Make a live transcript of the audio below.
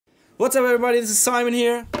What's up everybody, this is Simon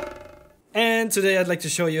here, and today I'd like to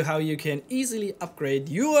show you how you can easily upgrade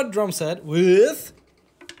your drum set with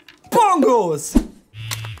bongos!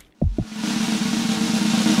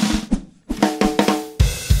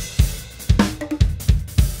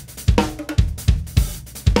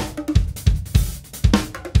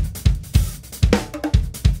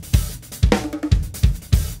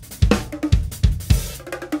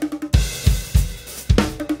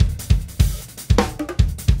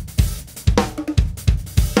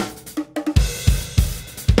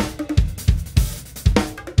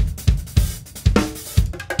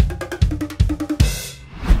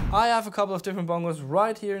 I have a couple of different bongos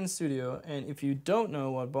right here in the studio, and if you don't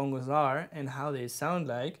know what bongos are and how they sound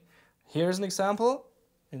like, here's an example,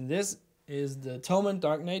 and this is the Thomann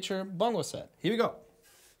Dark Nature bongo set. Here we go.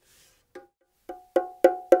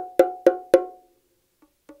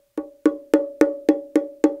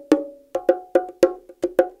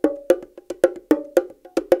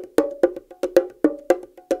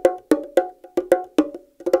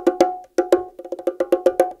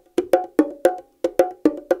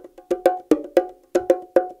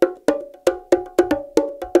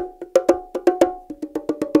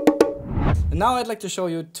 And now I'd like to show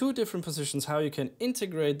you two different positions how you can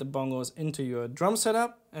integrate the bongos into your drum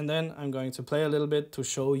setup, and then I'm going to play a little bit to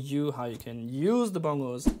show you how you can use the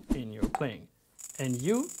bongos in your playing. And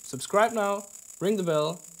you, subscribe now, ring the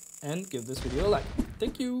bell, and give this video a like.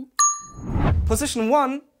 Thank you! Position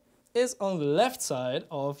 1 is on the left side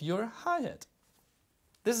of your hi-hat.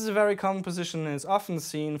 This is a very common position and is often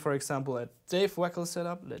seen, for example, at Dave Weckel's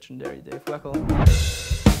setup, legendary Dave Weckel.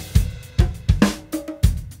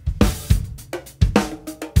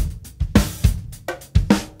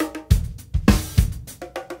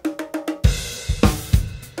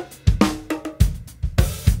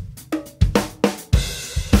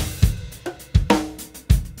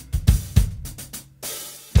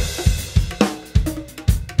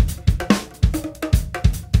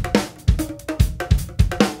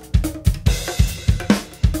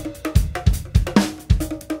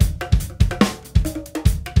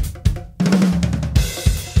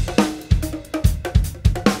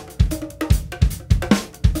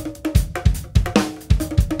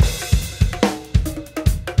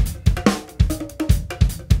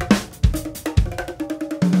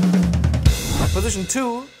 Position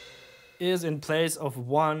 2 is in place of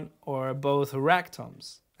one or both rack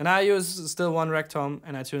toms. And I use still one rack tom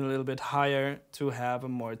and I tune a little bit higher to have a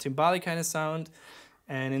more timbali kind of sound.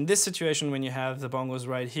 And in this situation, when you have the bongos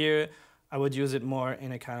right here, I would use it more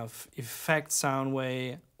in a kind of effect sound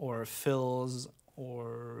way or fills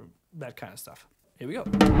or that kind of stuff. Here we go.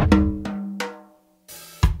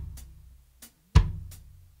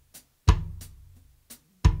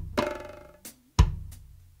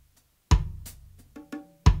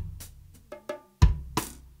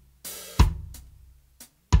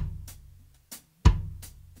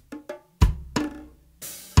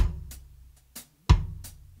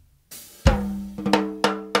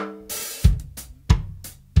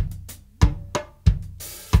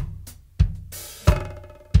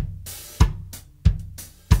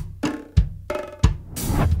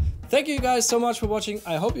 Thank you guys so much for watching.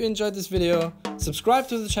 I hope you enjoyed this video. Subscribe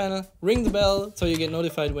to the channel, ring the bell so you get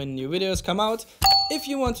notified when new videos come out. If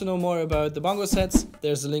you want to know more about the bongo sets,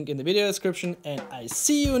 there's a link in the video description, and I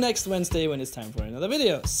see you next Wednesday when it's time for another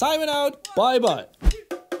video. Simon out, bye bye.